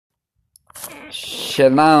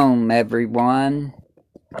Shalom, everyone.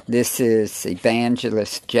 This is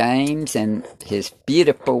Evangelist James and his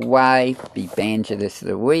beautiful wife, Evangelist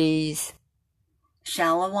Louise.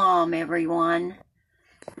 Shalom, everyone.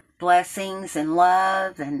 Blessings and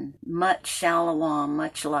love and much shalom,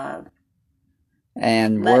 much love.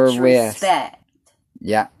 And much respect.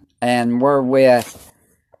 And we're with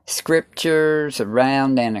scriptures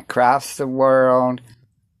around and across the world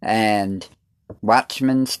and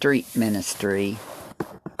Watchman Street Ministry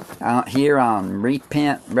here on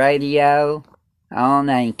Repent Radio on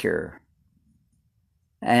Anchor.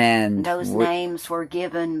 And those names were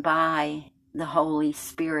given by the Holy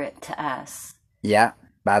Spirit to us. Yeah,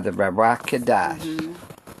 by the Ruach Kodesh.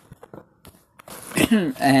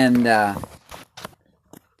 And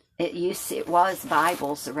it was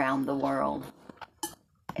Bibles around the world.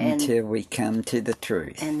 Until we come to the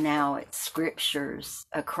truth. And now it's scriptures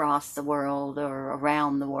across the world or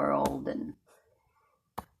around the world and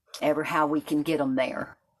ever how we can get them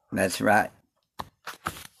there. That's right.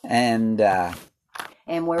 And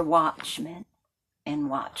we're watchmen and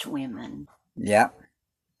watchwomen. Yep.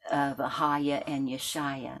 Of Ahaya and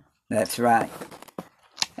Yeshaya. That's right.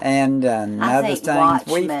 And another thing, watchmen,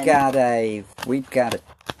 we've got a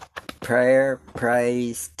prayer,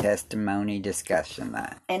 praise, testimony, discussion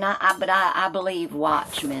line. And I believe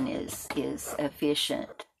watchman is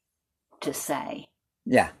efficient to say.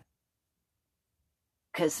 Yeah.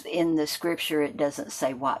 Because in the scripture it doesn't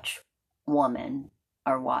say watch woman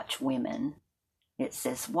or watch women. It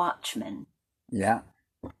says watchman. Yeah.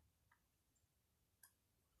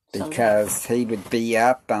 Because he would be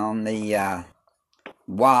up on the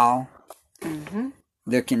wall,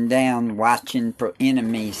 looking down, watching for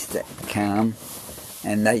enemies that come,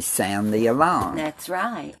 and they sound the alarm. That's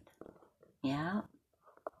right. Yeah.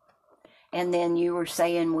 And then you were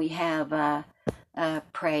saying we have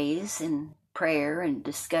praise and prayer and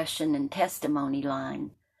discussion and testimony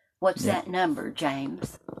line. What's that number,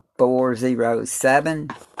 James?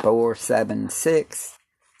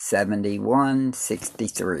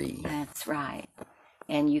 407-476-7163. That's right.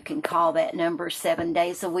 And you can call that number 7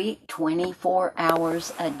 days a week, 24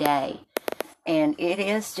 hours a day. And it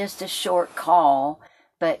is just a short call,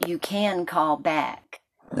 but you can call back.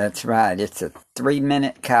 That's right. It's a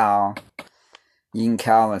 3-minute call. You can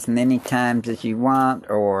call as many times as you want,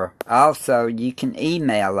 or also you can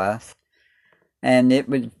email us, and it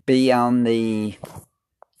would be on the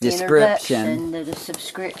description, the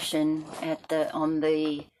subscription on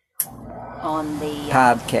the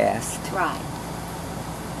podcast. Right.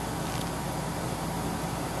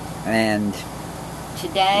 And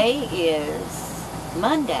today is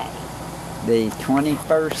Monday, the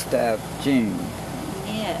 21st of June.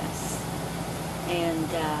 Yes. And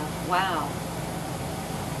wow.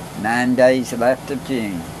 9 days left of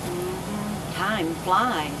June. Time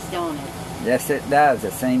flies, don't it? Yes, it does.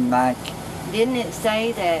 It seems like... Doesn't it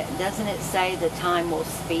say the time will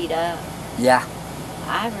speed up? Yeah.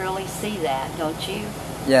 I really see that, don't you?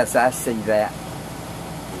 Yes, I see that.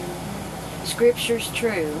 Scripture's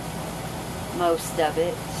true. Most of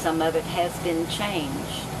it. Some of it has been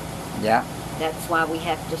changed. Yeah. That's why we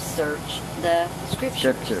have to search the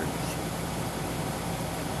scriptures.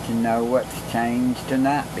 To know what's changed or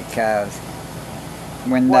not, because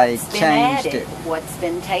when they changed it, what's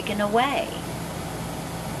been taken away,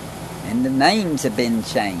 and the names have been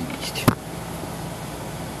changed.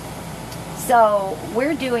 So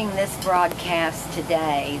we're doing this broadcast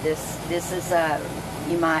today. This is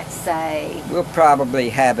you might say, we'll probably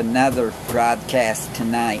have another broadcast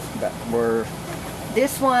tonight, but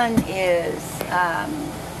this one is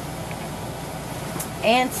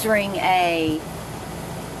answering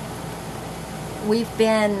we've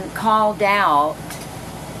been called out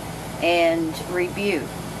and rebuked.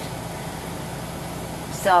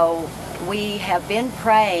 So we have been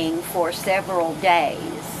praying for several days.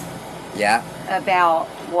 Yeah. About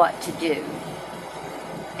what to do.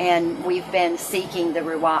 And we've been seeking the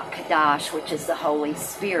Ruach Kodesh, which is the Holy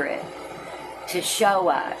Spirit, to show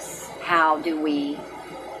us how do we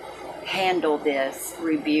handle this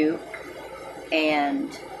rebuke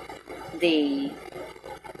and the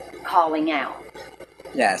calling out.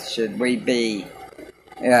 Yes, should we be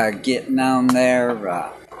getting on there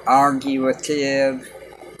argumentative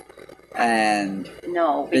and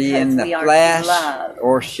be in the flesh,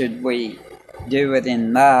 or should we do it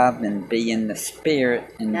in love and be in the spirit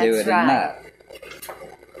and do it in love?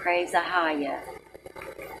 Praise Ahaya.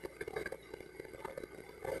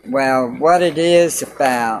 Well, what it is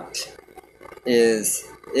about is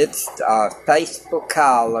it's a faithful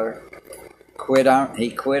caller.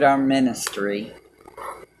 He quit our ministry,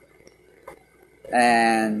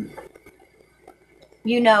 and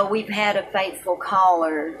we've had a faithful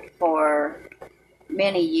caller for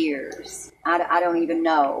many years. I don't even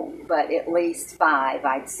know, but at least 5,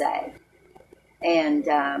 I'd say. And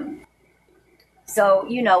so,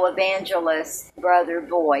 Evangelist Brother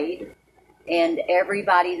Boyd, and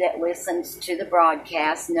everybody that listens to the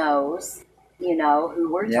broadcast knows, who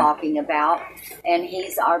we're talking about. And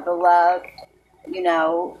he's our beloved,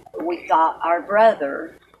 we thought our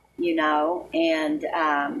brother,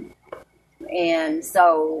 and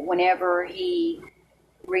so whenever he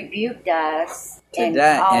rebuked us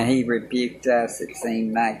today, and he rebuked us, it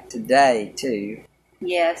seemed like today too.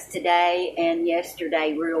 Yes, today and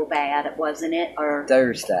yesterday, real bad, wasn't it? Or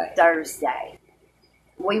Thursday.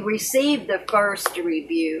 We received the first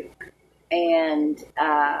rebuke and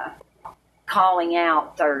calling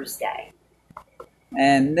out Thursday.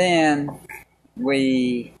 And then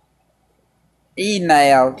we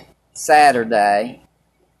emailed Saturday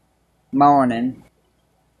morning,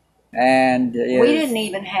 and we didn't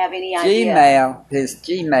even have any idea. His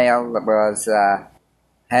Gmail was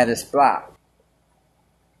had us blocked.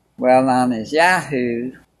 Well, on his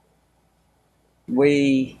Yahoo,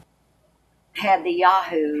 we had the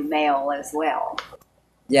Yahoo mail as well.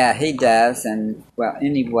 Yeah, he does. And, well,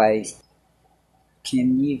 anyways,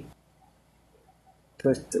 can you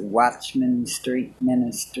put the Watchman Street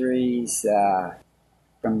Ministries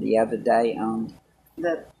from the other day on?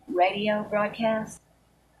 The radio broadcast?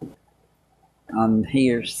 On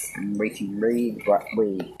here, and we can read what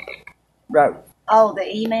we wrote. Oh, the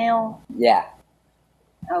email? Yeah.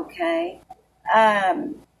 Okay.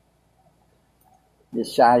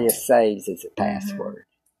 Yeshaya Saves is a password.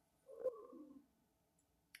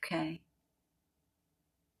 Okay.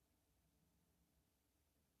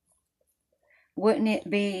 Wouldn't it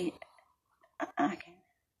be...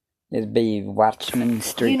 It'd be Watchman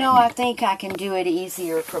Street. I think I can do it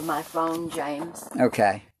easier from my phone, James.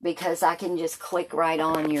 Okay. Because I can just click right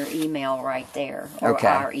on your email right there. Or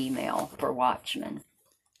our email for Watchman.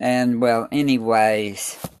 And, well,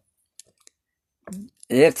 anyways,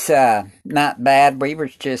 it's not bad. We were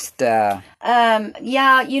just... this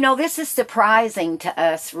is surprising to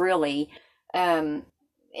us, really. And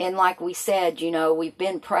like we said, we've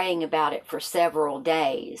been praying about it for several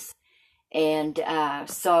days. And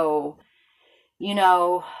so,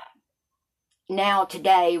 now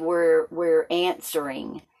today we're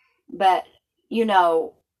answering. But,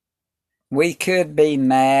 we could be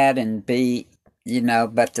mad and be...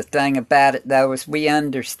 but the thing about it, though, is we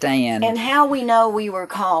understand. And how we know we were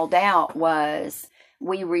called out was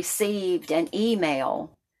we received an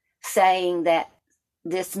email saying that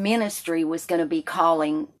this ministry was going to be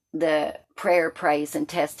calling the prayer, praise, and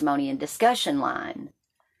testimony and discussion line.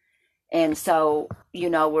 And so,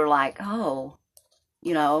 we're like, oh,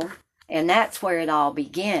 and that's where it all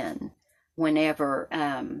began whenever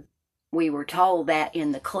we were told that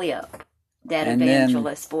in the clip that and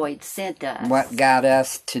Evangelist Boyd sent us. What got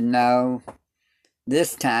us to know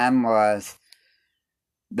this time was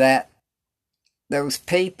that those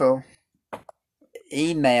people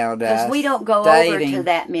emailed us. Because we don't go over to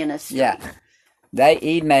that ministry. Yeah. They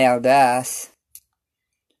emailed us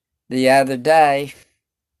the other day.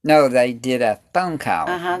 No, they did a phone call.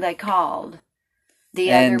 They called.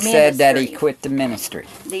 And said that he quit the ministry.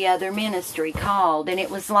 The other ministry called, and it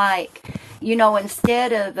was like,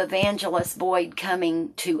 instead of Evangelist Boyd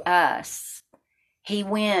coming to us, he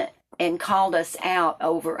went and called us out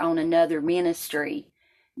over on another ministry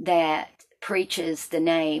that preaches the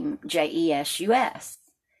name Jesus.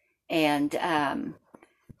 And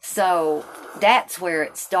so that's where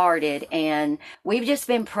it started, and we've just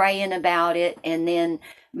been praying about it, and then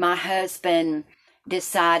my husband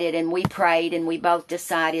decided, and we prayed, and we both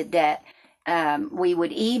decided that we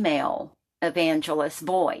would email Evangelist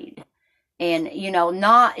Boyd, and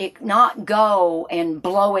not go and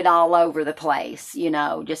blow it all over the place,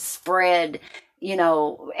 just spread,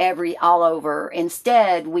 all over.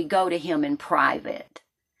 Instead, we go to him in private.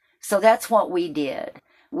 So that's what we did.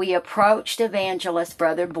 We approached Evangelist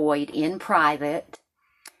Brother Boyd in private.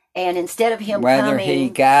 And instead of him coming... Whether he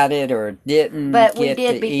got it or didn't but get we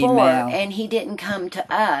did the before, email. And he didn't come to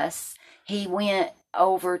us. He went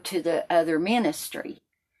over to the other ministry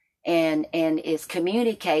and is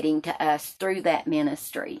communicating to us through that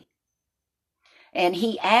ministry. And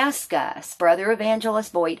he asked us, Brother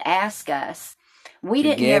Evangelist Boyd asked us, we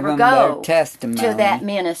didn't ever go to that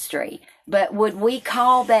ministry, but would we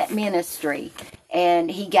call that ministry?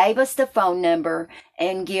 And he gave us the phone number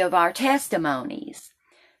and give our testimonies.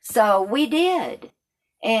 So we did.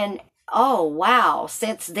 And, oh, wow,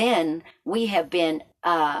 since then, we have been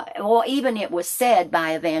well, even it was said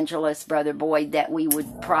by Evangelist Brother Boyd that we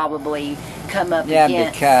would probably come up Yeah,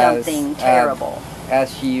 against because something terrible.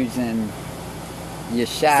 Us using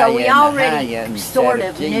Yeshua So we and already Ahia instead sort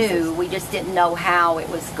of Jesus. knew, we just didn't know how it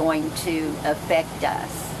was going to affect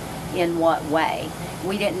us, in what way.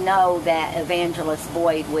 We didn't know that Evangelist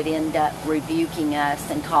Boyd would end up rebuking us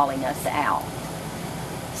and calling us out.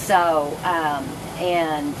 So,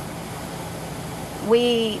 and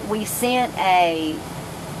we sent a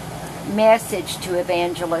message to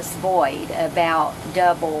Evangelist Boyd about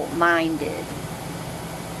double-minded.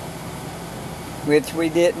 Which we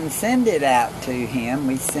didn't send it out to him.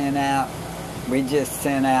 We just sent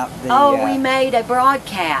out the... we made a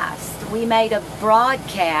broadcast. We made a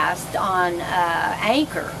broadcast on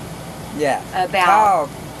Anchor. Yeah, about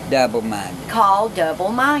called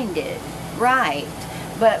double-minded. Right.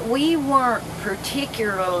 But we weren't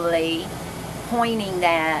particularly pointing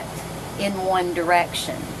that in one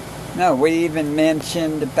direction. No, we even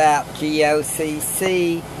mentioned about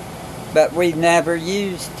GOCC, but we never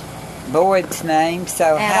used Boyd's name,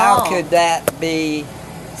 so how could that be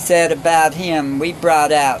said about him? We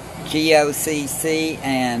brought out GOCC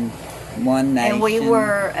and One Nation. And we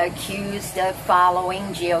were accused of following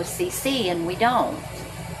GOCC, and we don't.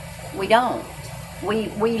 We don't. We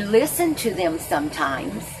listen to them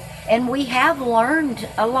sometimes, and we have learned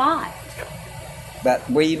a lot. But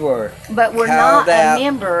we're not a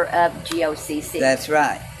member of GOCC. That's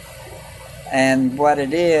right. And what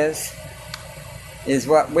it is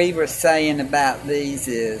what we were saying about these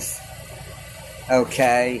is,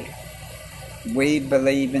 okay, we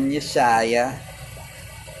believe in Yeshua,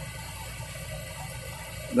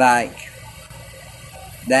 like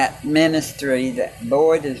that ministry that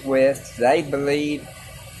Boyd is with, they believe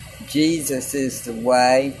Jesus is the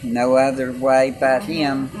way, no other way but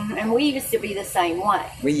Him. Mm-hmm. And we used to be the same way.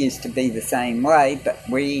 We used to be the same way, but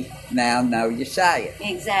we now know Yeshua.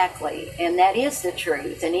 Exactly, and that is the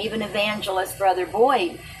truth. And even Evangelist Brother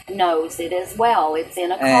Boyd knows it as well. It's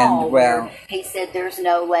in a call where he said there's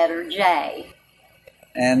no letter J.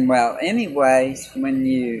 And anyways, when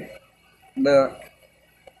you look,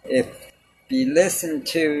 if you listen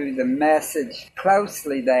to the message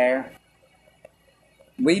closely there,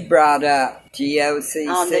 we brought up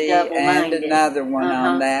GOCC and another one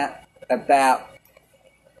on that about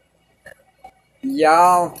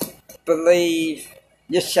y'all believe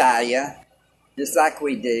Yeshua just like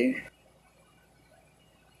we do,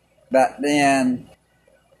 but then,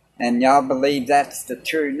 and y'all believe that's the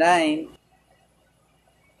true name,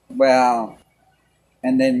 and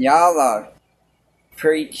then y'all are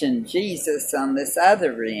preaching Jesus on this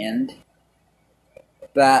other end,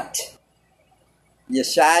 but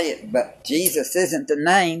Yeshua, but Jesus isn't the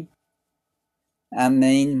name. I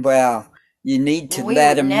mean, you need to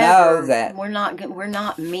let them know that we're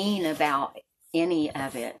not mean about any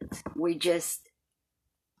of it. We just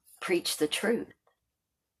preach the truth.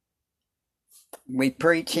 We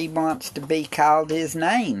preach He wants to be called His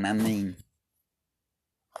name. I mean,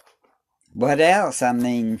 what else? I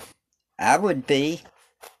mean, I would be.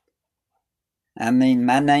 I mean,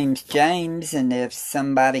 my name's James, and if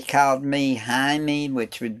somebody called me Jaime,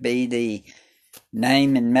 which would be the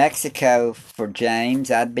name in Mexico for James,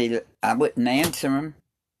 I wouldn't answer him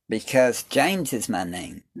because James is my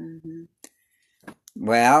name. Mm-hmm.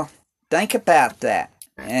 Well, think about that.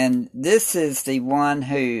 And this is the one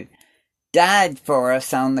who died for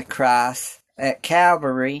us on the cross at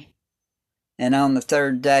Calvary, and on the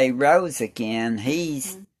third day rose again.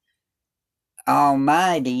 He's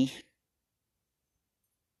Almighty.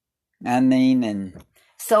 I mean, and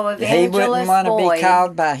so He wouldn't want to be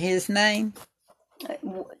called by His name?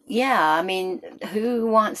 Yeah, I mean, who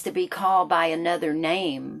wants to be called by another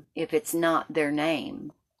name if it's not their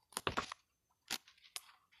name?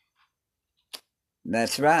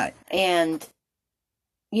 That's right. And,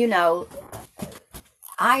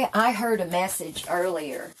 I heard a message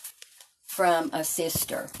earlier from a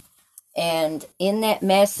sister, and in that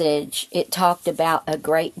message, it talked about a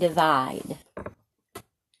great divide.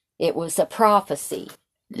 It was a prophecy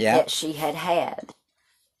that she had.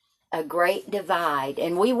 A great divide.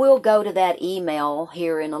 And we will go to that email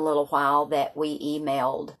here in a little while that we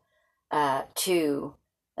emailed to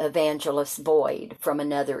Evangelist Boyd from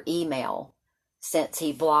another email, since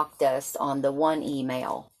he blocked us on the one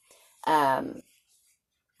email.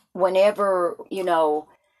 Whenever,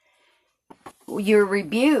 you're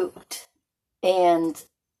rebuked and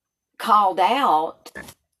called out,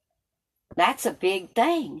 that's a big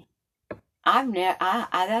thing.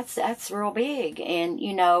 That's real big. And,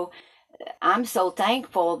 I'm so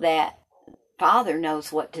thankful that Father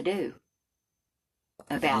knows what to do.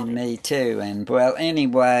 about it. Me too. And well,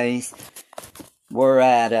 anyways, we're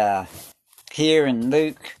at here in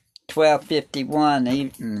Luke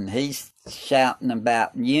 12:51. He's shouting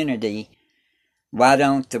about unity. Why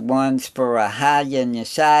don't the ones for Ahiah and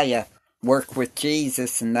Yeshaya work with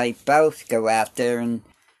Jesus, and they both go out there and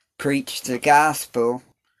preach the gospel?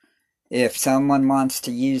 If someone wants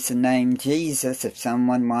to use the name Jesus, if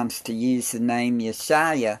someone wants to use the name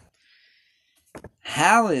Yeshaya,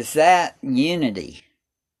 how is that unity?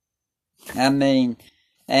 I mean,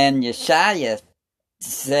 and Yeshaya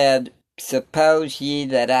said, suppose ye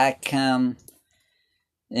that I come,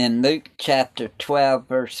 in Luke chapter 12,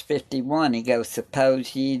 verse 51, he goes,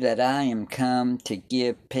 suppose ye that I am come to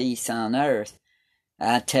give peace on earth.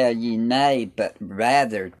 I tell you nay, but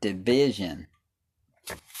rather division.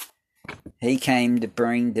 He came to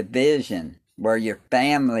bring division, where your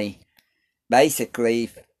family, basically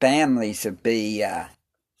families will be,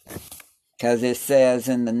 because it says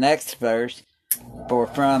in the next verse, for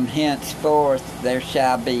from henceforth there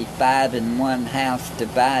shall be 5 in one house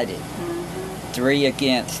divided, 3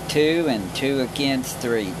 against 2, and 2 against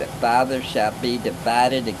 3. The father shall be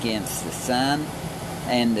divided against the son,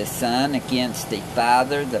 and the son against the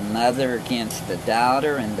father, the mother against the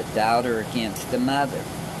daughter, and the daughter against the mother,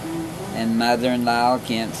 and mother-in-law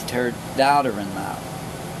against her daughter-in-law,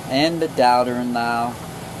 and the daughter-in-law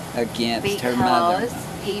against her mother-in-law. Because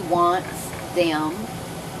he wants them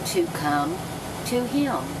to come to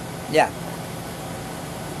him. Yeah.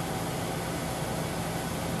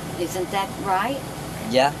 Isn't that right?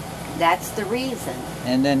 Yeah. That's the reason.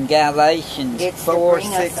 And then Galatians It's to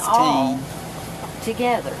bring us 4:16. all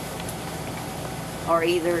together, or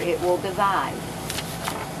either it will divide.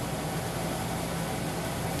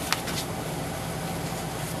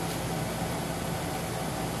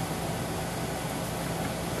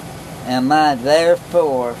 Am I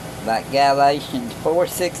therefore, like Galatians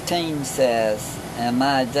 4:16 says, am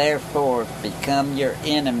I therefore become your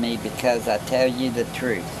enemy because I tell you the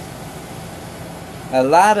truth? A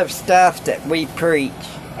lot of stuff that we preach,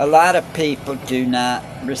 a lot of people do not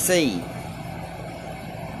receive.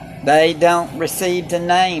 They don't receive the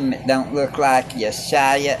name. It don't look like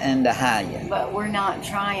Yeshaya and Ahiah. But we're not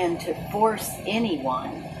trying to force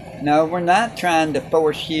anyone. No, we're not trying to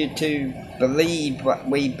force you to believe what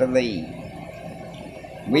we believe.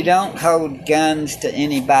 We don't hold guns to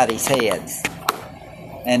anybody's heads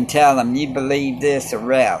and tell them you believe this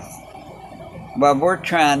or else. What we're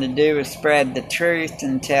trying to do is spread the truth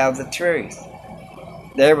and tell the truth.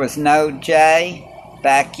 There was no J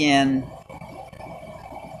back in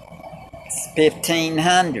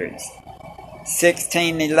 1500s.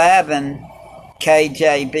 1611,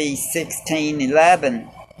 KJV 1611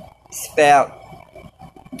 spelt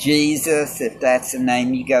Jesus, if that's the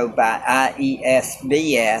name you go by,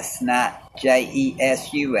 IESBS, not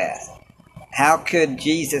JESUS. How could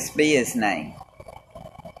Jesus be his name?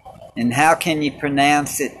 And how can you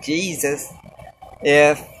pronounce it Jesus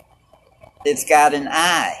if it's got an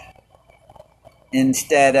I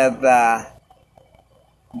instead of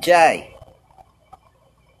J?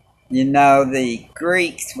 You know, the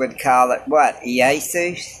Greeks would call it what?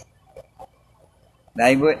 Jesus?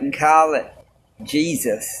 They wouldn't call it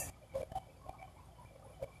Jesus.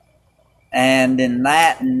 And in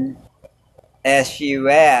Latin,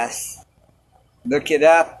 S-U-S, look it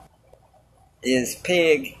up, is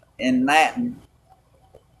pig in Latin.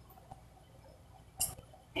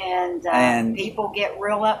 And people get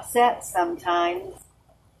real upset sometimes.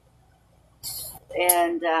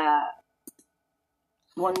 And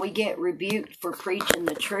when we get rebuked for preaching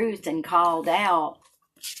the truth and called out,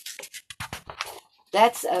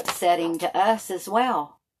 that's upsetting to us as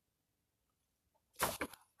well.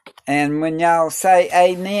 And when y'all say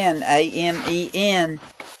amen, A-M-E-N,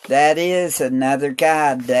 that is another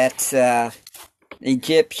god. That's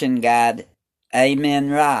Egyptian god,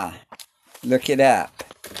 Amen-Ra. Look it up.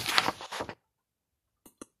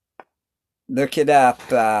 Look it up,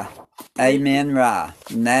 Amen-Ra.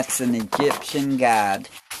 And that's an Egyptian god.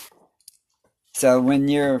 So when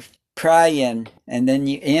you're praying and then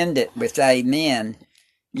you end it with amen,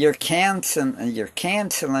 you're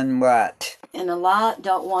canceling what? And a lot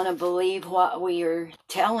don't want to believe what we are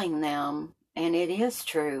telling them, and it is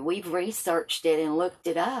true. We've researched it and looked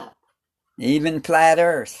it up. Even flat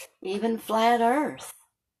earth. Even flat earth.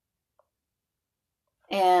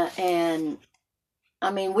 And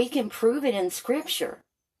I mean, we can prove it in Scripture.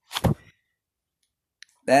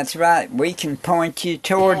 That's right. We can point you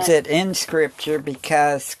towards it in Scripture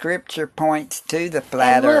because Scripture points to the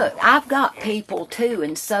flat earth. Look, I've got people too,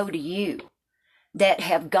 and so do you, that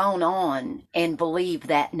have gone on and believed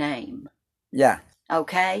that name. Yeah.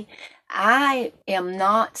 Okay? I am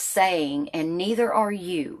not saying, and neither are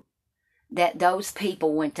you, that those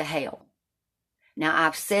people went to hell. Now,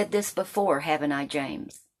 I've said this before, haven't I,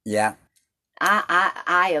 James? Yeah.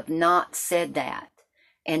 I have not said that,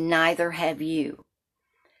 and neither have you.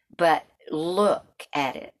 But look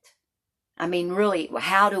at it. I mean, really,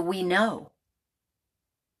 how do we know?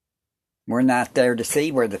 We're not there to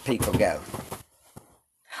see where the people go.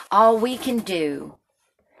 All we can do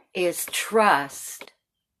is trust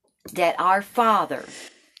that our Father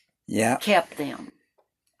kept them.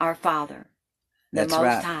 Our Father, the That's Most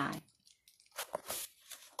right. High.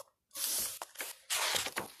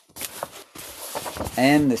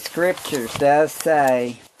 And the scriptures does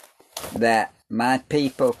say that my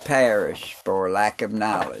people perish for lack of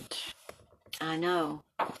knowledge. I know.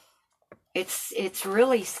 It's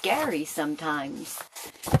really scary sometimes.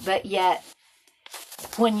 But yet,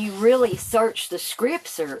 when you really search the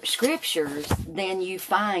scriptures, then you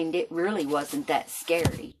find it really wasn't that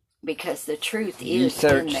scary. Because the truth is You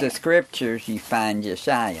search in there. the scriptures, you find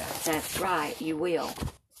Yeshua. That's right, you will.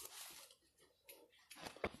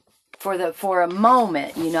 For a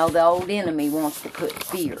moment, you know, the old enemy wants to put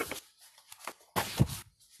fear.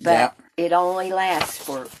 But it only lasts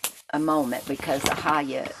for a moment because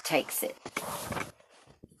Ahaya takes it.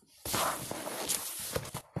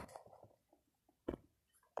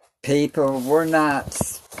 People, we're not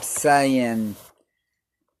saying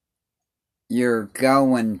you're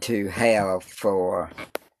going to hell for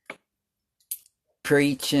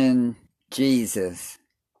preaching Jesus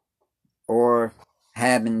or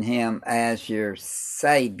having him as your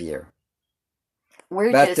Savior.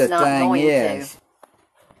 We're But just not going to.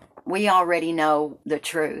 We already know the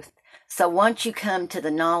truth. So once you come to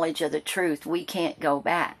the knowledge of the truth, we can't go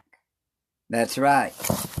back. That's right.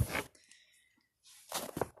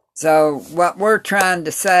 So what we're trying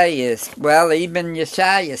to say is, well, even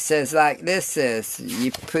Yeshua says like this says,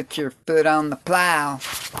 you put your foot on the plow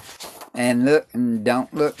and look and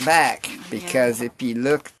don't look back, because if you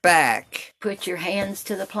look back, put your hands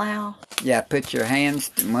to the plow. Yeah, put your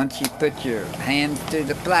hands. Once you put your hands to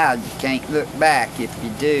the plow, you can't look back. If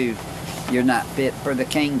you do, you're not fit for the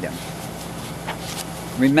kingdom.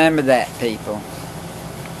 Remember that, people.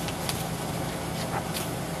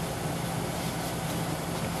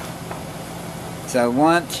 So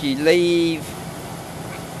once you leave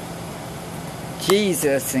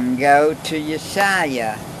Jesus and go to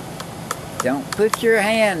Yeshua, don't put your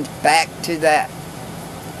hands back to that.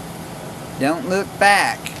 Don't look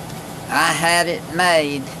back. I had it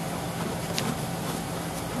made.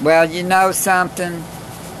 Well, you know something?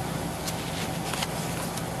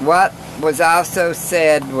 What was also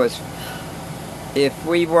said was, if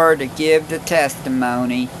we were to give the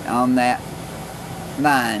testimony on that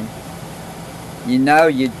line, you know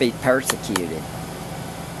you'd be persecuted.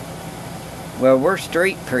 Well, we're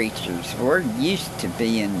street preachers. We're used to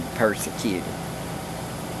being persecuted.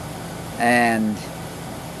 And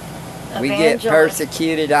we get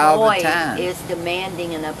persecuted all the time. Boyd is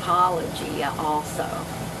demanding an apology also.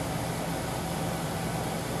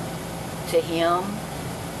 To him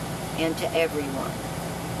and to everyone.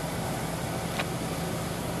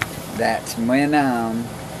 That's went on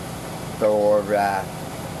for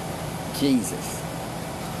Jesus.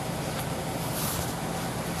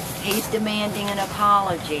 He's demanding an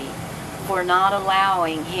apology for not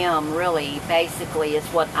allowing him, really, basically, is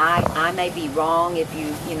what I may be wrong. If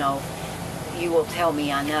you know, you will tell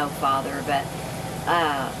me I know, Father, but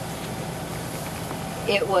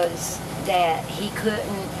it was that he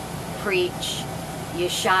couldn't preach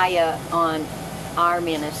Yeshua on our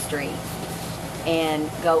ministry and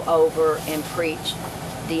go over and preach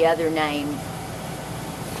the other name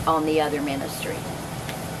on the other ministry.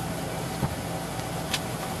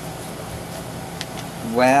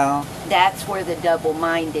 Well, that's where the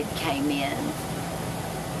double-minded came in.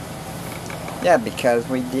 Yeah, because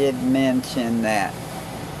we did mention that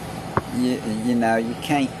you know, you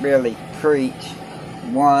can't really preach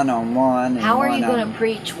one-on-one. How are you going to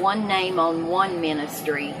preach one name on one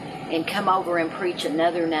ministry and come over and preach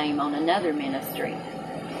another name on another ministry?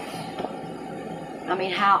 I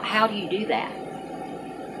mean, how do you do that?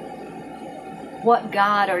 What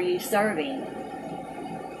God are you serving?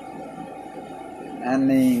 I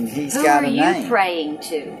mean, he's got a name. Who are you praying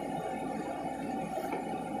to?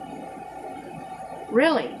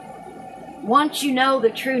 Really? Once you know the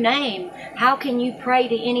true name, how can you pray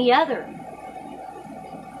to any other?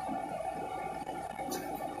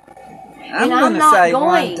 I'm going to say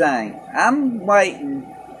one thing. I'm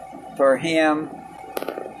waiting for him.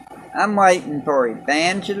 I'm waiting for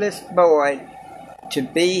Evangelist Boyd to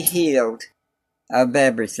be healed of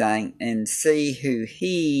everything and see who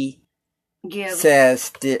he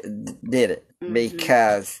says did it,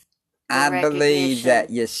 because I believe that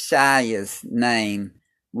Yeshua's name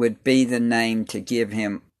would be the name to give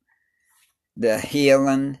him the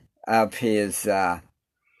healing of his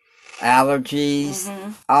allergies,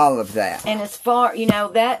 all of that. And as far,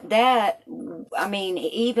 I mean,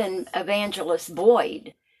 even Evangelist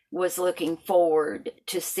Boyd was looking forward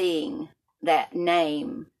to seeing that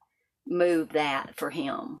name move that for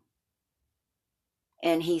him.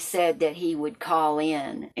 And he said that he would call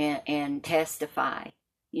in and testify,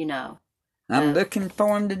 I'm looking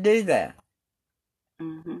for him to do that.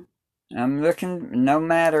 I'm looking, no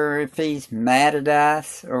matter if he's mad at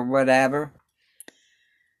us or whatever,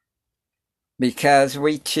 because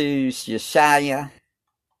we choose Yeshua,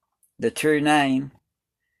 the true name.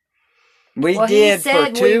 We did for 2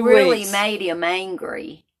 weeks. We really made him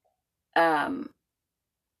angry.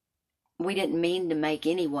 We didn't mean to make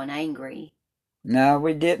anyone angry. No,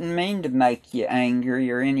 we didn't mean to make you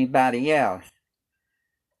angry or anybody else.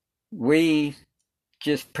 We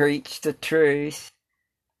just preach the truth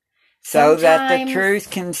so that the truth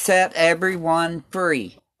can set everyone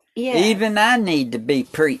free. Yeah. Even I need to be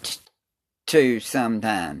preached to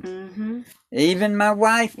sometimes. Even my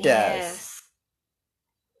wife does. Yes.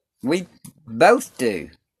 We both do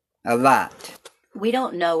a lot. We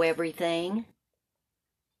don't know everything.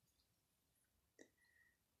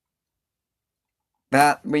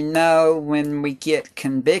 But we know when we get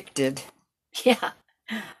convicted. Yeah.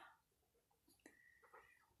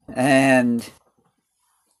 And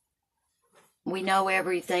we know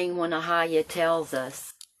everything when Ahaya tells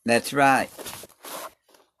us. That's right.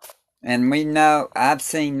 And we know, I've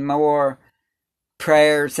seen more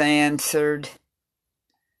prayers answered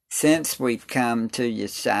since we've come to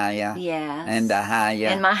Yeshua and Ahaya.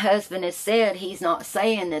 And my husband has said he's not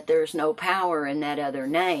saying that there's no power in that other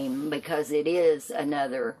name, because it is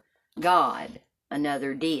another God,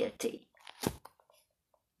 another deity.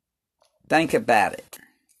 Think about it.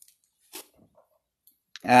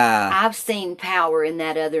 I've seen power in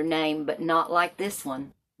that other name, but not like this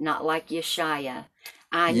one. Not like Yeshua.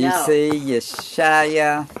 I know. You see,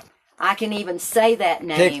 Yeshua. I can even say that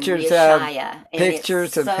name, pictures Yeshua.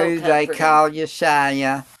 Pictures of who they call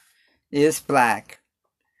Yeshua is black.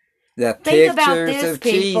 The pictures of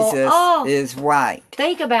Jesus is white.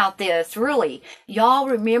 Think about this, really. Y'all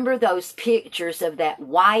remember those pictures of that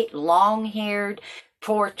white, long-haired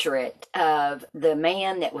portrait of the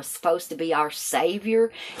man that was supposed to be our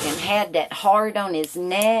Savior and had that heart on his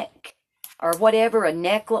neck or whatever, a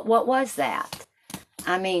necklace? What was that?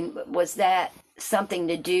 I mean, was that something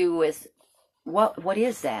to do with, what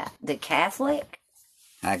is that? The Catholic?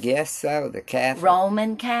 I guess so, the Catholic.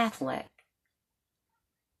 Roman Catholic.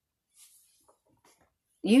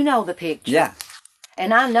 You know the picture. Yeah.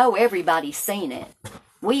 And I know everybody's seen it.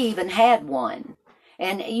 We even had one.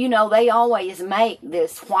 And, they always make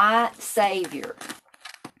this white Savior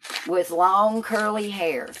with long curly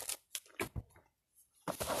hair.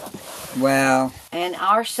 Well. And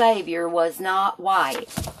our Savior was not white.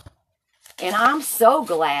 And I'm so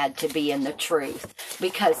glad to be in the truth,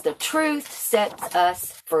 because the truth sets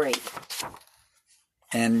us free.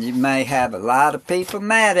 And you may have a lot of people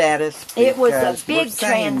mad at us. It was a big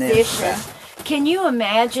transition. Can you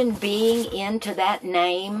imagine being into that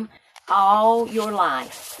name all your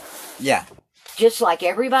life? Yeah. Just like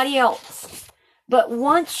everybody else. But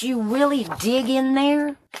once you really dig in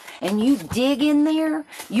there,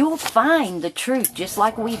 you'll find the truth just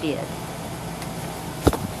like we did.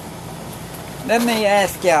 Let me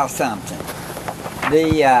ask y'all something.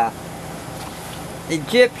 The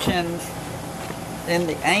Egyptians in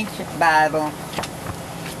the ancient Bible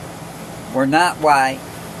were not white,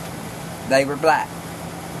 they were black.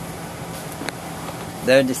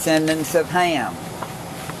 They're descendants of Ham.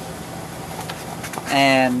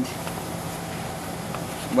 And,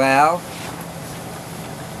 well,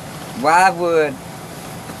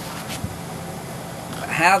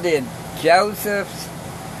 how did Joseph,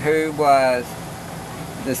 who was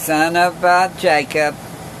the son of Jacob,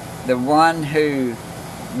 the one who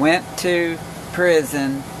went to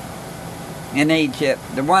prison in Egypt,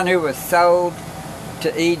 the one who was sold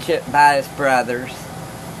to Egypt by his brothers,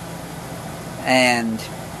 and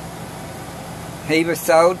he was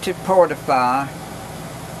sold to Potiphar,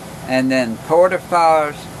 and then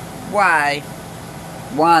Potiphar's wife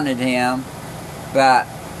wanted him, but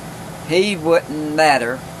he wouldn't let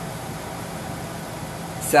her.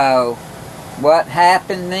 So what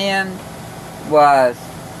happened then was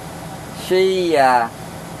she,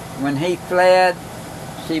 when he fled,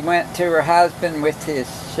 she went to her husband with his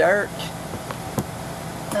shirt.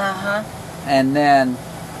 Uh-huh. And then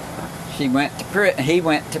he went to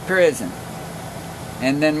prison.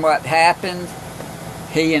 And then what happened?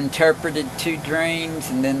 He interpreted 2 dreams,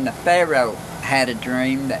 and then the Pharaoh had a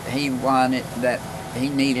dream that he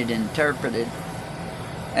needed interpreted.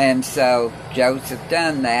 And so Joseph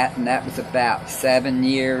done that, and that was about 7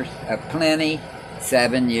 years of plenty,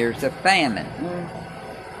 7 years of famine.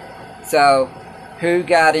 So who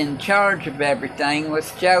got in charge of everything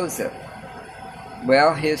was Joseph.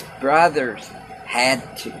 Well, his brothers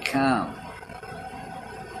had to come.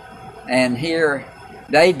 And here,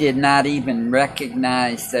 they did not even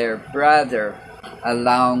recognize their brother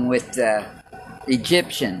along with the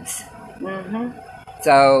Egyptians.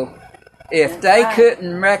 So if they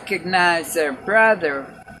couldn't recognize their brother,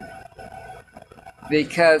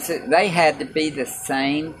 because they had to be the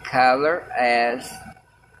same color as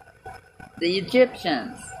the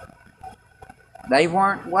Egyptians. They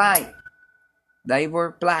weren't white. They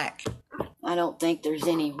were black. I don't think there's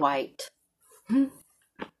any white. I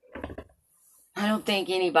don't think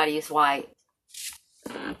anybody is white.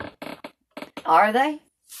 Are they?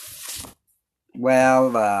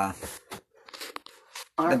 Well,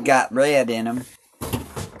 they've got red in them.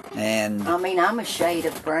 And I mean, I'm a shade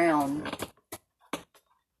of brown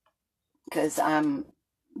because I'm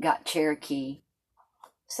got Cherokee.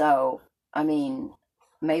 So, I mean,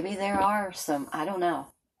 maybe there are some, I don't know.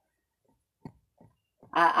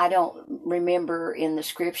 I don't remember in the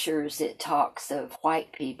scriptures it talks of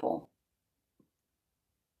white people.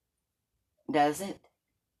 Does it?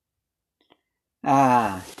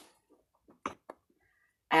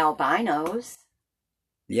 Albinos.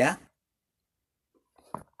 Yeah.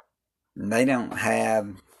 They don't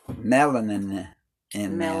have melanin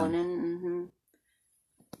in them. Melanin,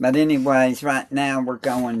 But anyways, right now we're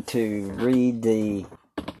going to read the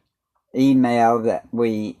email that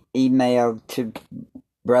we emailed to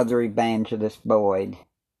Brother Evangelist Boyd.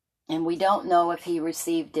 And we don't know if he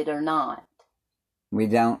received it or not. We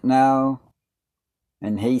don't know.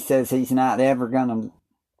 And he says he's not ever going to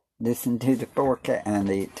listen to the forecast,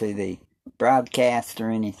 to the broadcast or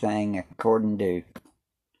anything according to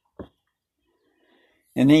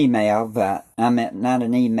an email, but I meant not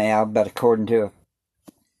an email, but according to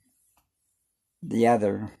the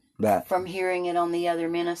other. But from hearing it on the other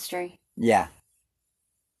ministry? Yeah.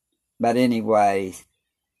 But anyways,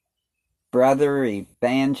 Brother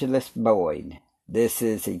Evangelist Boyd. This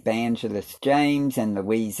is Evangelist James and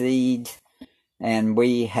Louise Eads, and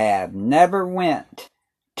we have never went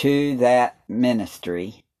to that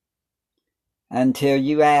ministry until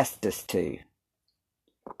you asked us to.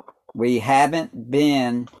 We haven't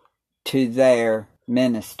been to their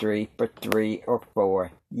ministry for 3 or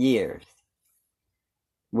 4 years.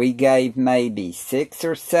 We gave maybe 6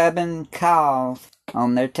 or 7 calls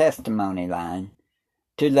on their testimony line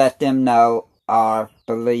to let them know our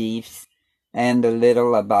beliefs and a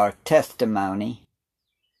little of our testimony,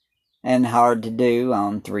 and hard to do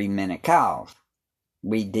on 3-minute calls.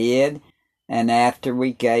 We did, and after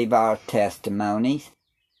we gave our testimonies,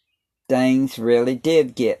 things really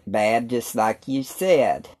did get bad, just like you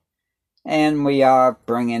said. And we are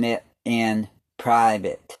bringing it in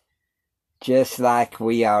private, just like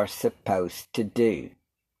we are supposed to do.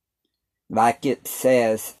 Like it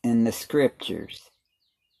says in the scriptures.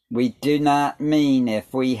 We do not mean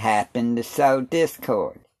if we happen to sow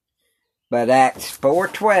discord. But Acts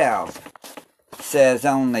 4:12 says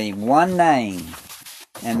only one name,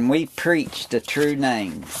 and we preach the true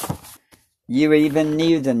names. You even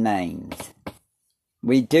knew the names.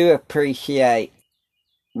 We do appreciate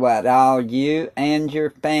what all you and your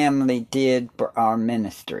family did for our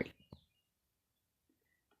ministry.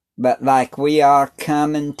 But like we are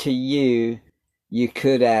coming to you, you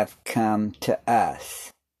could have come to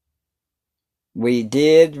us. We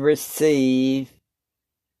did receive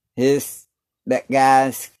the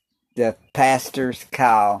pastor's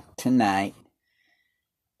call tonight,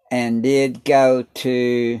 and did go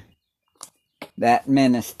to that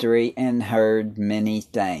ministry and heard many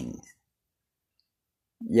things.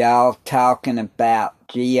 Y'all talking about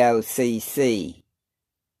GOCC,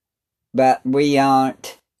 but we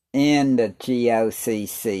aren't in the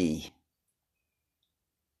GOCC.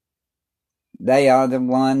 They are the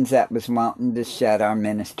ones that was wanting to shut our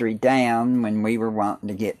ministry down when we were wanting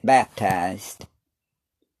to get baptized.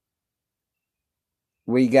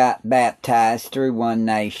 We got baptized through One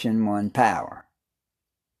Nation, One Power.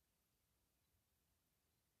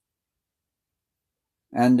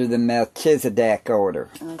 Under the Melchizedek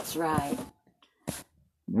order. That's right.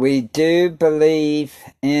 We do believe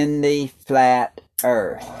in the flat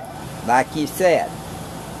earth, like you said.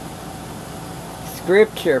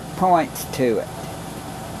 Scripture points to it.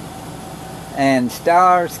 And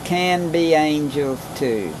stars can be angels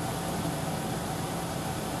too.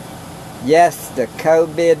 Yes, the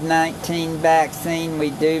COVID-19 vaccine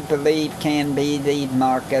we do believe can be the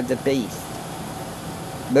mark of the beast.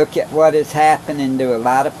 Look at what is happening to a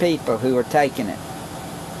lot of people who are taking it.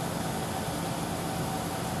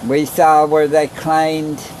 We saw where they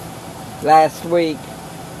claimed last week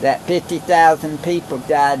that 50,000 people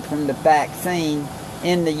died from the vaccine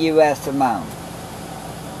in the U.S. alone.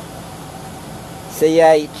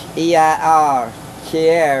 C-H-E-I-R,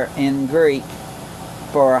 chair in Greek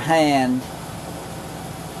for hand,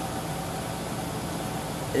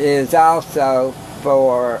 is also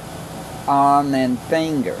for arm and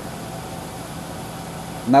finger.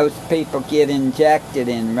 Most people get injected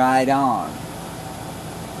in right arm,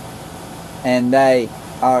 and they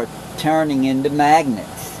are turning into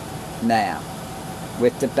magnets now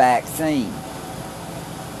with the vaccine.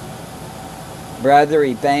 Brother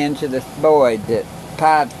Evangelist Boyd, that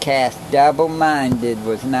podcast Double Minded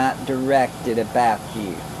was not directed about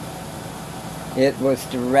you. It was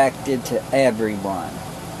directed to everyone.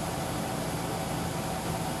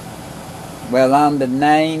 Well, on the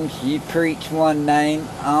names, you preach one name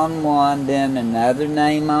on one, then another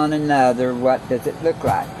name on another. What does it look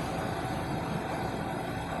like?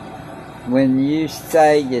 When you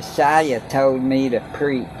say Yeshua told me to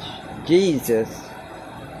preach Jesus,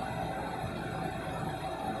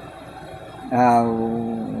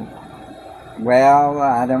 well,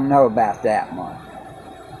 I don't know about that one.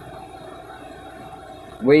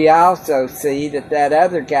 We also see that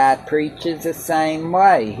other guy preaches the same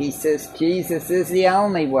way. He says Jesus is the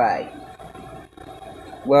only way.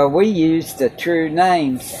 Well, we use the true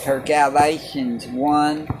names for Galatians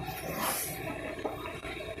 1,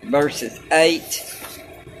 verses 8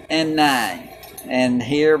 and 9. And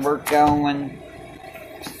here we're going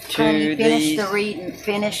to Honey, finish the reading,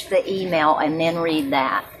 finish the email, and then read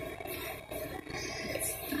that.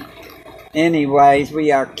 Anyways,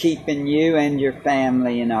 we are keeping you and your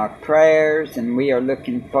family in our prayers, and we are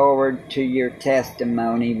looking forward to your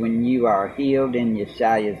testimony when you are healed in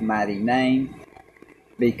Yeshua's mighty name,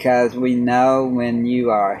 because we know when you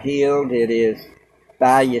are healed, it is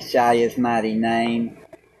by Yeshua's mighty name.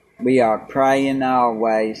 We are praying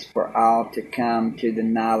always for all to come to the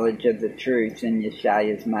knowledge of the truth in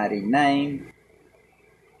Yeshua's mighty name,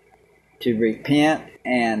 to repent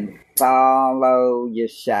and follow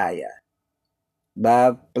Yeshua.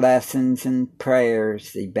 Love, blessings, and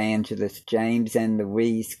prayers, Evangelist James and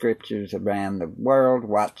Louise, Scriptures Around the World,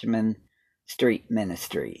 Watchman Street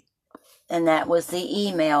Ministry. And that was the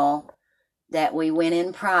email that we went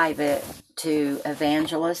in private to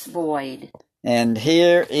Evangelist Boyd. And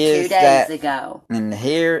here is 2 days ago. And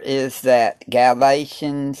here is that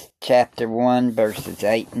Galatians chapter 1, verses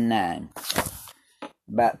 8 and 9.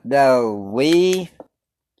 But though we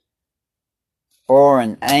or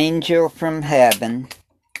an angel from heaven,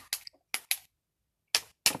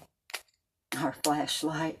 our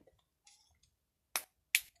flashlight.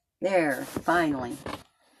 There, finally.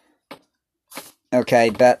 Okay,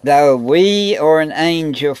 but though we or an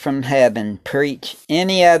angel from heaven preach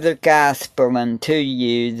any other gospel unto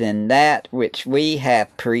you than that which we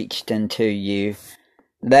have preached unto you,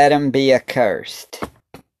 let him be accursed.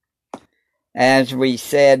 As we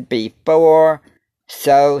said before,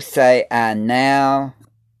 so say I now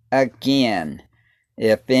again,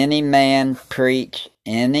 if any man preach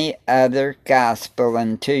any other gospel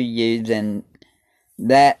unto you than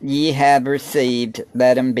that ye have received,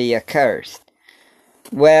 let him be accursed.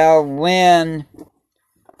 Well,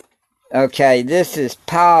 this is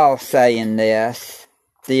Paul saying this,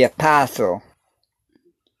 the apostle,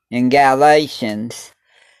 in Galatians.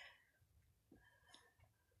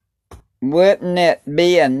 Wouldn't it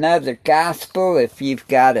be another gospel if you've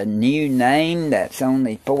got a new name that's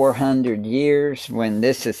only 400 years when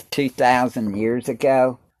this is 2,000 years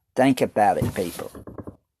ago? Think about it, people.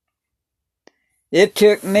 It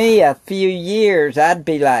took me a few years. I'd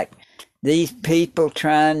be like, these people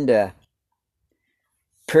trying to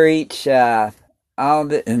preach these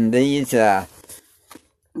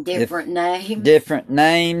different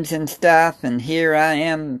names and stuff, and here I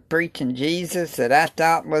am preaching Jesus that I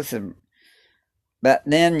thought was but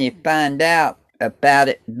then you find out about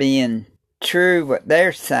it being true, what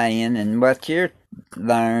they're saying, and what you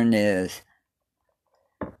learn is,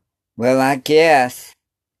 well, I guess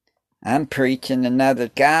I'm preaching another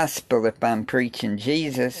gospel if I'm preaching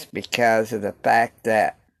Jesus, because of the fact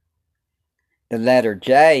that the letter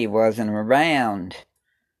J wasn't around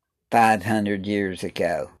 500 years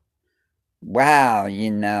ago. Wow,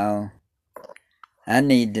 I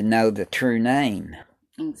need to know the true name.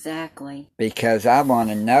 Exactly. Because I want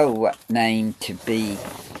to know what name to be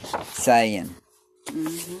saying.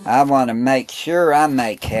 Mm-hmm. I want to make sure I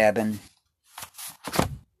make heaven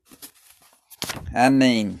I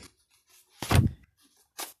mean,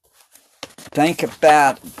 think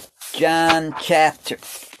about John chapter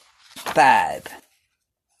 5.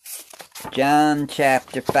 John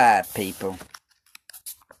chapter 5, people.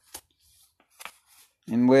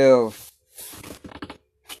 And we'll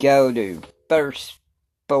go to verse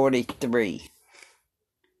 43.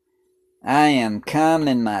 I am come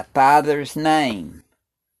in my Father's name,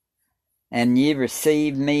 and ye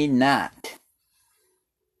receive me not.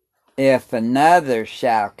 If another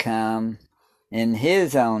shall come in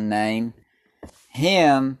his own name,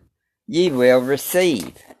 him ye will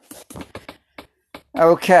receive.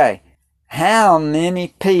 Okay, how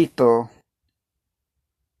many people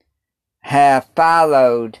have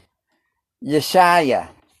followed Yeshua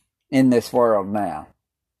in this world now?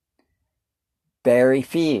 Very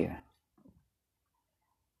few.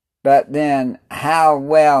 But then, how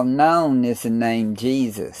well known is the name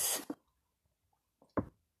Jesus?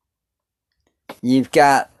 You've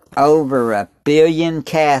got over 1 billion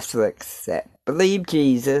Catholics that believe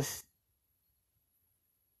Jesus,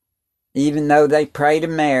 even though they pray to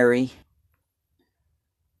Mary.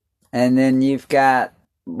 And then you've got,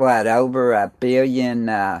 over 1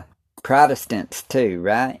 billion Protestants too,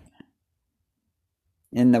 right?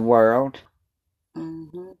 In the world.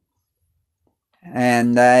 Mm-hmm.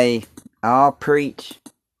 And they all preach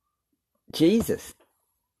Jesus.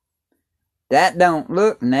 That don't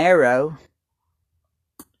look narrow.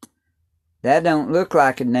 That don't look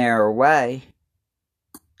like a narrow way.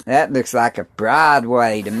 That looks like a broad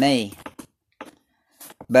way to me.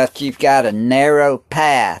 But you've got a narrow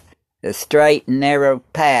path, a straight and narrow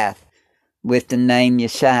path with the name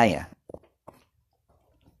Yeshua.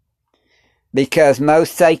 Because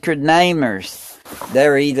most sacred namers,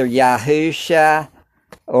 they're either Yahusha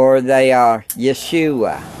or they are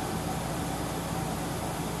Yeshua.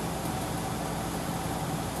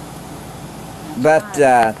 But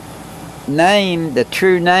the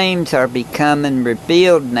true names are becoming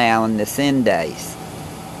revealed now in the end days.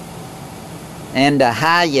 And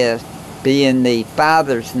Ahia being the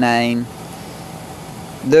Father's name,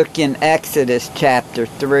 look in Exodus chapter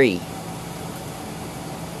 3.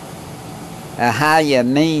 Ahia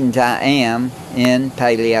means I am in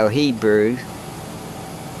Paleo-Hebrew.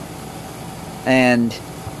 And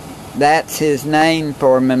that's his name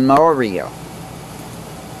for memorial.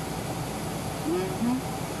 Mm-hmm.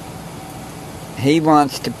 He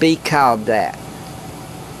wants to be called that.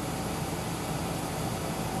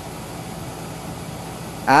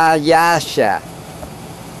 Ayasha,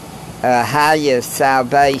 Ahia's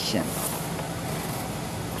salvation.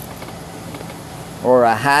 Or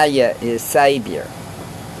Ahia is Savior.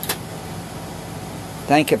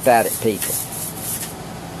 Think about it, people.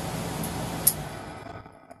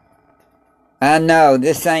 I know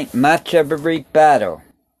this ain't much of a rebuttal.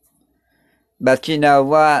 But you know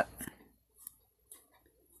what?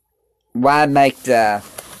 Why make the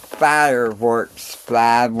fireworks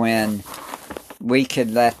fly when we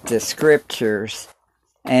could let the scriptures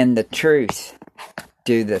and the truth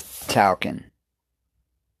do the talking?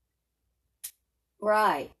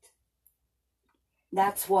 Right.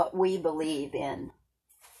 That's what we believe in.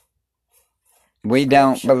 We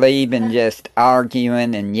don't believe in just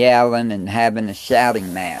arguing and yelling and having a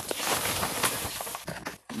shouting match.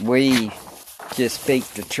 We just speak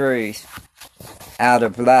the truth out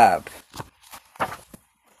of love.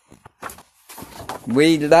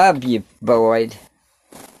 We love you, Boyd,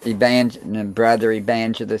 Brother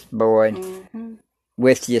Evangelist Boyd, mm-hmm.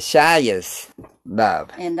 with Yeshua's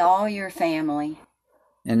love. And all your family.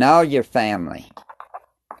 And all your family.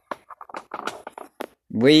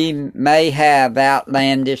 We may have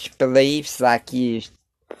outlandish beliefs like you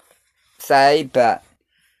say, but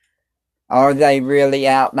are they really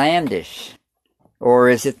outlandish? Or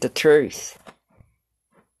is it the truth?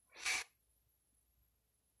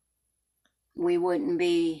 We wouldn't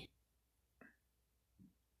be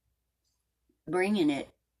bringing it.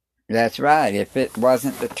 That's right. If it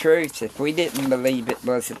wasn't the truth, if we didn't believe it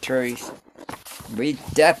was the truth, we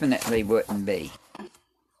definitely wouldn't be.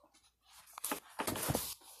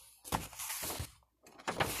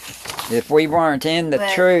 If we weren't in the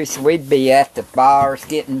truth, we'd be at the bars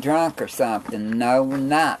getting drunk or something. No, we're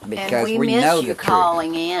not, because we know the truth. We miss you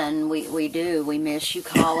calling in. We do. We miss you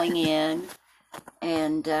calling in.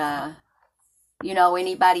 And, you know,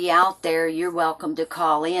 anybody out there, you're welcome to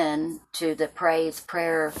call in to the Praise,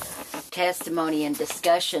 Prayer, Testimony, and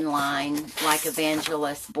Discussion line like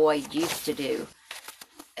Evangelist Boyd used to do.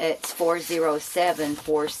 It's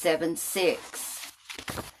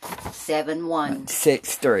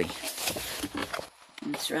 407-476-7163.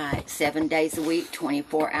 That's right. 7 days a week,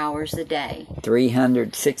 24 hours a day.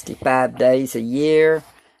 365 days a year.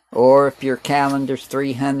 Or if your calendar's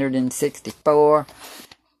 364,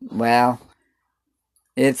 well,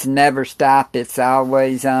 it's never stopped. It's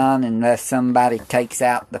always on unless somebody takes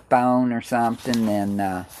out the phone or something,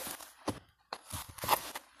 and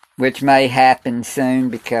which may happen soon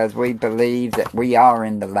because we believe that we are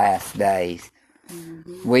in the last days.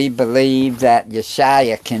 We believe that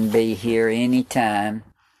Yeshua can be here anytime.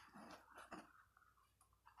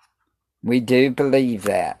 We do believe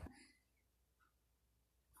that.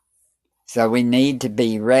 So we need to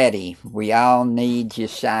be ready. We all need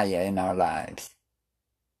Yeshua in our lives.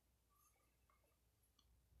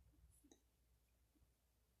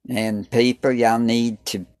 And people, y'all need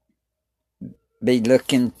to be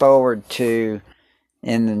looking forward to,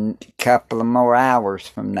 in a couple of more hours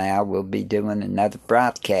from now, we'll be doing another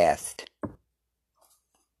broadcast.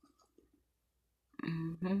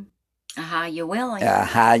 How you willing?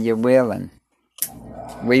 How you willing.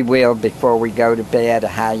 We will before we go to bed,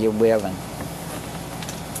 how you willing.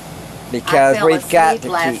 Because we've got to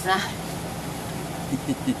keep...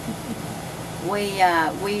 we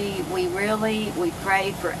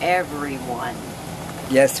pray for everyone.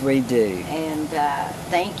 Yes, we do. And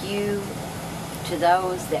thank you to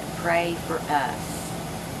those that pray for us.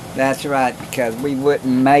 That's right, because we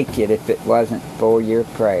wouldn't make it if it wasn't for your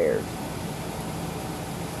prayers.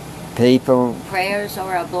 People... Prayers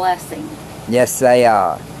are a blessing. Yes, they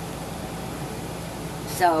are.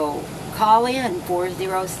 So, call in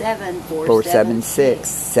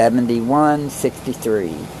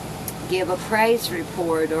 407-476-7163. Give a praise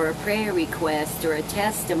report or a prayer request or a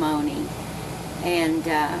testimony. And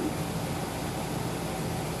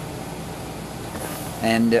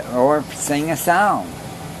or sing a song.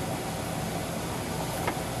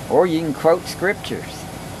 Or you can quote scriptures.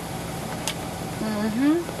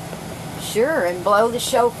 Sure, and blow the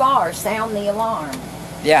shofar, sound the alarm.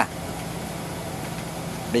 Yeah.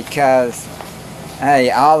 Because,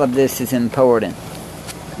 hey, all of this is important.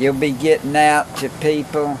 You'll be getting out to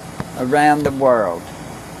people around the world.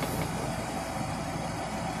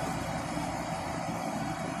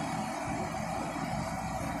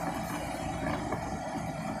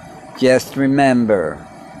 Just remember,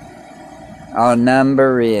 our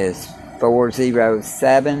number is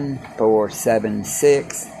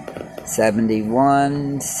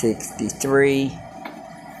 407-476-7163.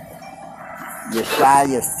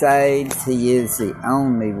 Yeshua saves. He is the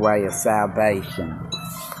only way of salvation.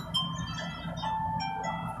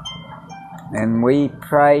 And we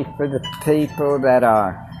pray for the people that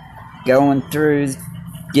are going through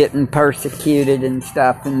getting persecuted and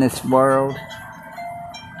stuff in this world.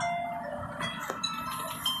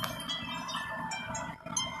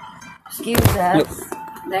 Excuse us.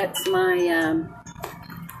 That's my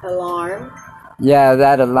alarm. Yeah,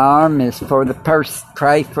 that alarm is for the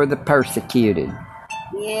pray for the persecuted.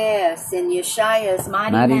 Yes, in Yeshua's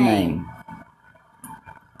mighty name.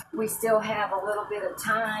 We still have a little bit of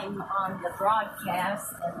time on the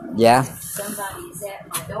broadcast. And yeah. Somebody's at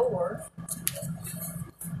my door.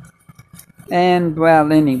 And,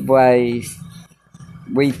 well, anyways,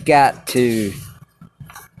 we've got to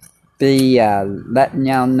be letting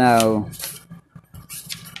y'all know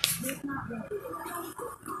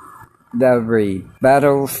the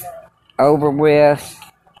rebuttal's over with.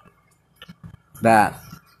 But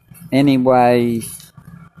anyways,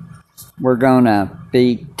 we're gonna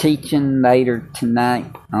be teaching later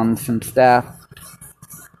tonight on some stuff.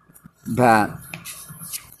 But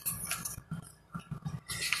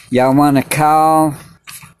y'all wanna call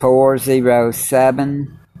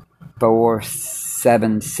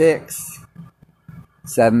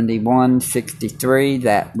 407-476-7163.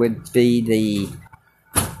 That would be the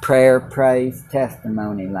prayer, praise,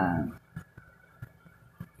 testimony line.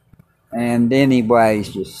 And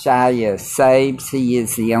anyways, Yeshua saves. He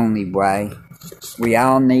is the only way. We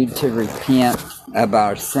all need to repent of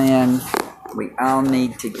our sins. We all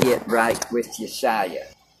need to get right with Yeshua.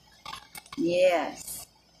 Yes.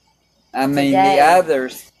 I mean,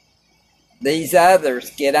 these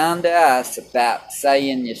others get on to us about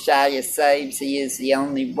saying Yeshua saves. He is the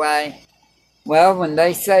only way. Well, when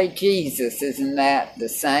they say Jesus, isn't that the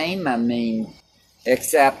same? I mean,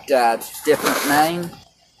 except different name?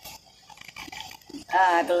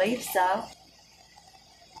 I believe so.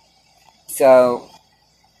 So,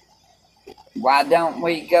 why don't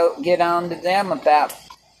we go get on to them about...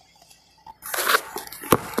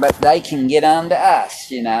 But they can get on to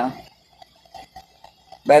us, you know.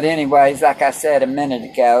 But anyways, like I said a minute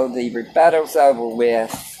ago, the rebuttal's over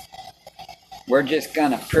with. We're just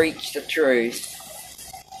going to preach the truth.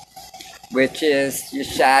 which is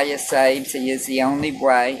Yeshua saves. He is the only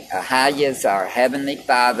way. Ahaya is our Heavenly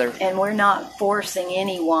Father. And we're not forcing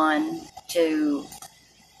anyone to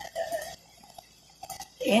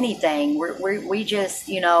anything. We just,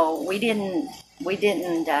 we didn't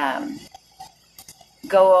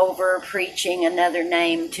go over preaching another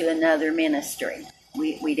name to another ministry.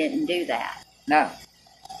 We didn't do that. No.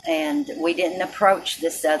 And we didn't approach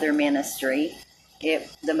this other ministry.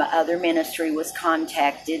 The other ministry was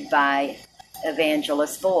contacted by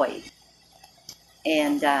Evangelist Boyd.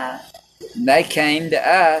 And they came to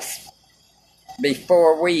us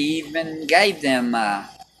before we even gave them,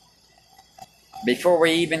 before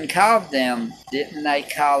we even called them. Didn't they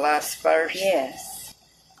call us first? Yes.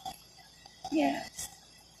 Yes.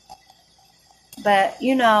 But,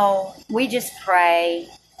 we just pray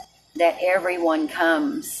that everyone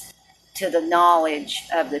comes to the knowledge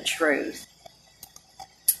of the truth.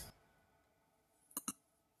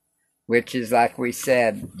 Which is like we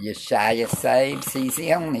said, Yeshua saves. He's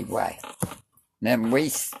the only way. Then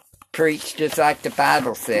we preach just like the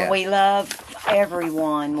Bible says. We love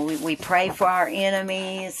everyone. We pray for our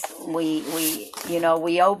enemies.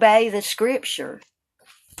 We obey the Scripture.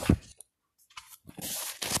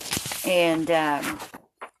 And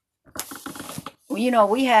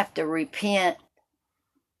we have to repent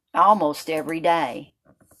almost every day,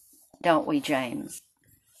 don't we, James?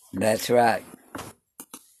 That's right.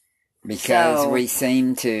 Because we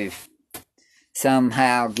seem to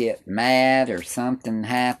somehow get mad or something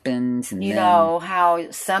happens. And know how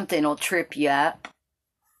something will trip you up.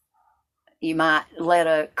 You might let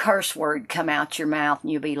a curse word come out your mouth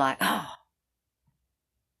and you'll be like, oh.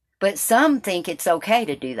 But some think it's okay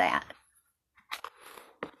to do that.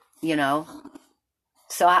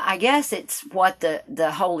 So I guess it's what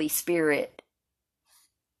the Holy Spirit.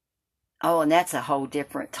 Oh, and that's a whole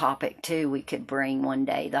different topic, too, we could bring one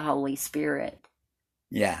day, the Holy Spirit.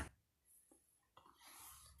 Yeah.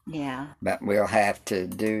 Yeah. But we'll have to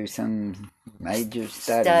do some major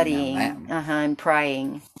studying and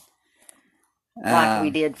praying, like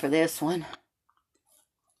we did for this one.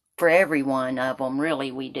 For every one of them,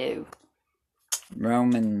 really, we do.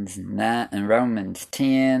 Romans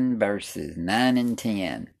 10, verses 9 and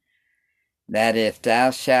 10. That if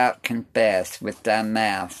thou shalt confess with thy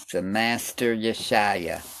mouth the Master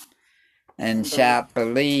Yeshua, and shalt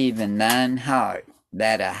believe in thine heart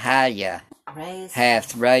that Ahaya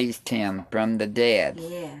hath raised him from the dead,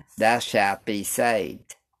 yes, thou shalt be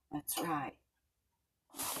saved. That's right.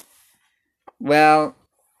 Well,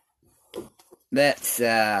 let's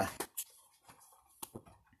say,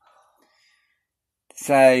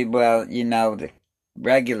 the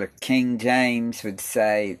regular King James would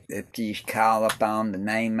say, if you call upon the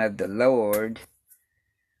name of the Lord,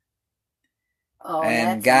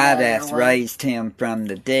 and God hath raised him from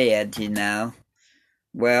the dead,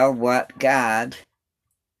 Well, what God?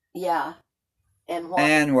 Yeah.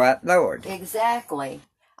 And what Lord? Exactly.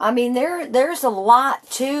 I mean, there's a lot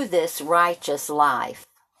to this righteous life.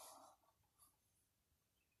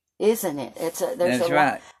 Isn't it? That's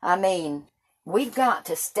right. I mean, we've got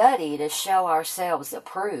to study to show ourselves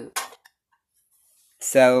approved.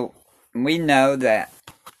 So, we know that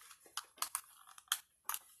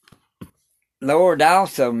Lord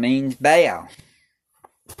also means Baal.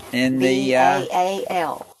 In the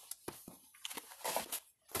B-A-A-L.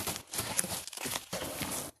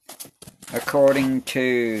 According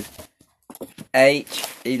to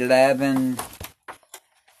H11,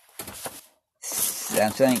 I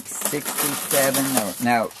think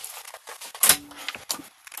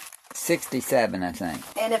 67, I think.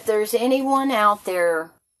 And if there's anyone out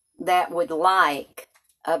there that would like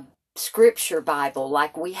a scripture Bible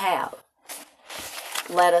like we have,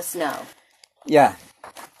 let us know. Yeah.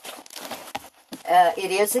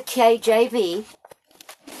 It is a KJV,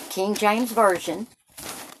 King James Version.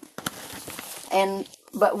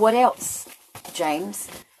 But what else, James?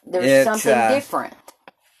 There's something different.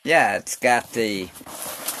 Yeah, it's got the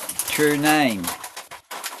true name.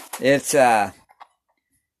 It's Yasha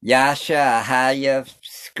Ahaya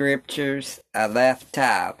Scriptures, Aleph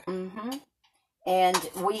Tav. Mm-hmm. And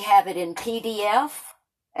we have it in PDF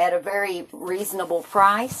at a very reasonable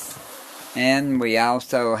price. And we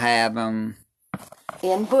also have them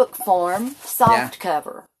in book form, soft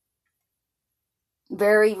cover.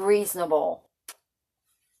 Very reasonable.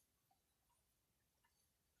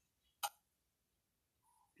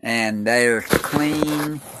 And they're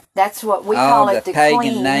clean. That's what we call it, the clean. All the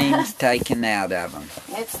pagan names taken out of them.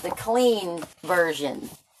 It's the clean version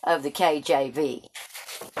of the KJV.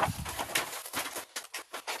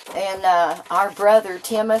 And our brother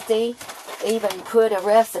Timothy even put a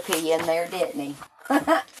recipe in there, didn't he?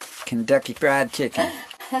 Kentucky Fried Chicken.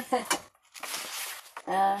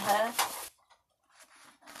 Uh-huh.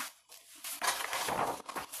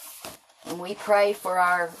 And we pray for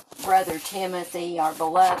our brother Timothy, our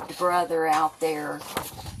beloved brother out there,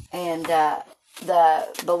 and the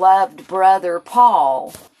beloved brother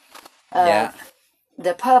Paul, the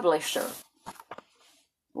publisher.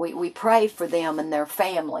 We pray for them and their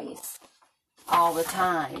families all the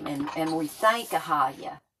time, and we thank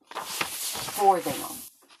Ahaya for them.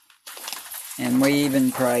 And we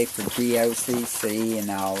even pray for GOCC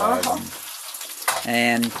and all of them.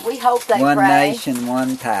 And we hope they one pray nation,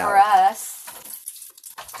 one power for us.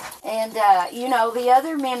 And the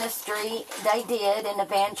other ministry they did, and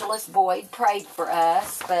Evangelist Boyd prayed for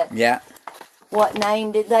us. But what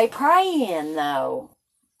name did they pray in, though?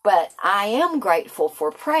 But I am grateful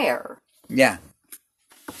for prayer. Yeah.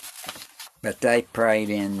 But they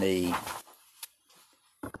prayed in the...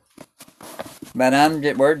 But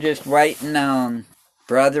we're just waiting on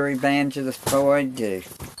Brother Evangelist Boyd to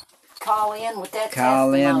call in with that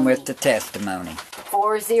call testimony. In with the testimony.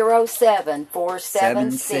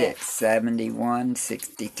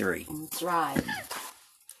 407-476-7163. That's right.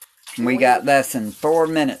 We got less than 4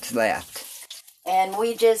 minutes left. And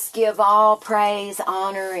we just give all praise,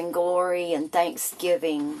 honor, and glory and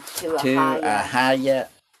thanksgiving to Ahaya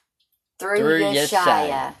through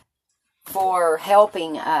Yeshaya for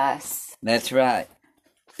helping us. That's right.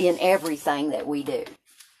 In everything that we do.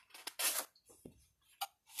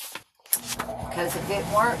 Because if it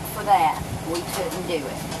weren't for that, we couldn't do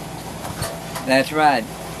it. That's right.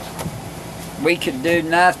 We could do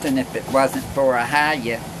nothing if it wasn't for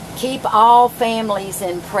Ahaya. Keep all families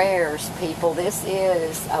in prayers, people. This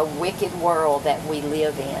is a wicked world that we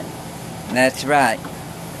live in. That's right.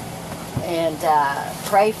 And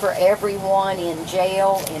pray for everyone in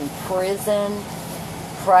jail, in prison.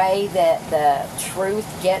 Pray that the truth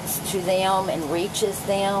gets to them and reaches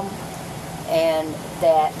them, and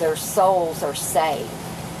that their souls are saved.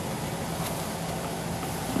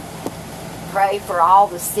 Pray for all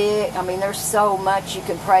the sick. I mean, there's so much you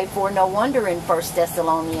can pray for. No wonder in 1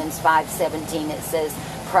 Thessalonians 5:17 it says,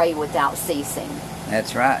 pray without ceasing.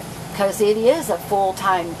 That's right. Because it is a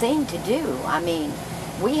full-time thing to do. I mean,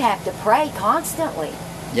 we have to pray constantly.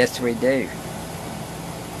 Yes, we do.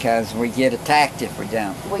 Because we get attacked if we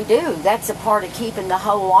don't. We do. That's a part of keeping the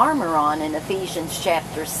whole armor on in Ephesians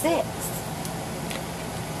chapter 6.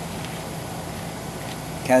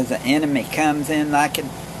 Because the enemy comes in like a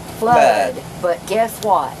flood. But guess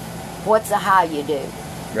what? What's Ahaya do?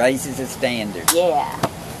 Raises the standard. Yeah.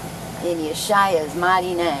 In Yeshua's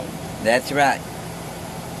mighty name. That's right.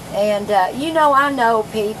 And, I know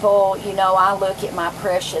people, I look at my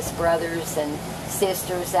precious brothers and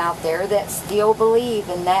sisters out there that still believe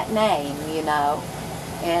in that name,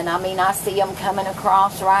 And, I see them coming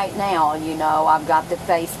across right now. I've got the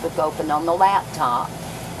Facebook open on the laptop.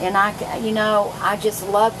 And, I just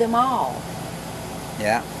love them all.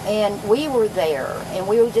 Yeah. And we were there. And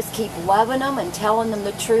we would just keep loving them and telling them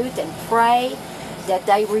the truth and pray that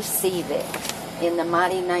they receive it. In the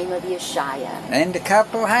mighty name of Yeshua. And the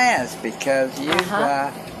couple has, because they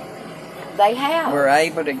have. We're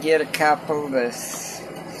able to get a couple of the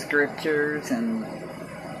scriptures, and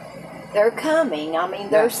they're coming.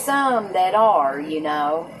 There's some that are,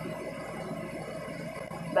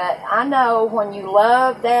 But I know when you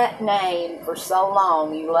love that name for so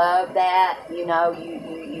long, you love that, you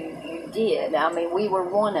did. We were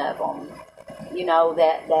one of them,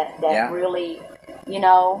 that really,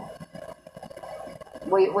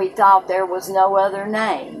 We thought there was no other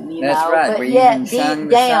name, That's right. But yet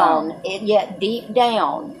deep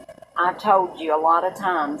down, I told you a lot of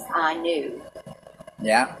times I knew.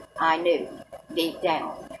 Yeah. I knew deep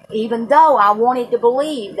down. Even though I wanted to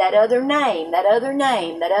believe that other name,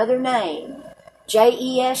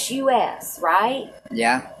 Jesus, right?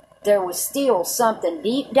 Yeah. There was still something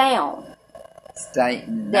deep down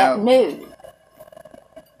Satan that knew.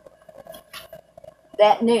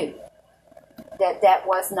 That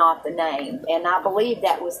was not the name. And I believe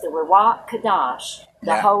that was the Ruach Kadash,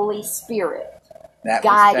 the Holy Spirit,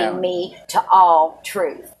 guiding me to all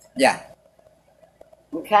truth. Yeah.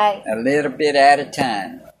 Okay? A little bit at a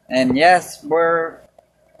time. And yes, we're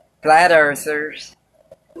flat earthers.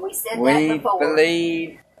 We said that before. We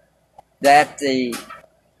believe that the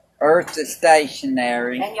earth is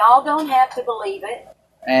stationary. And y'all don't have to believe it.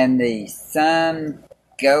 And the sun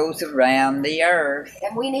goes around the earth.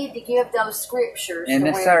 And we need to give those scriptures in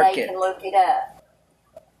to the where circuit. They can look it up.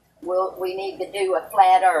 We need to do a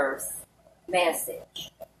flat earth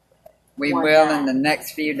message. We will in the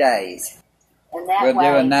next few days. And that we'll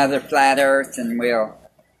way, do another flat earth, and we'll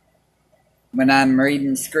when I'm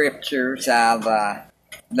reading scriptures, I'll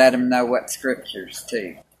let them know what scriptures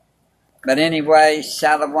too. But anyway,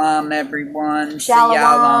 shalom everyone. Shalom. See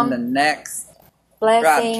y'all on the next Blessings.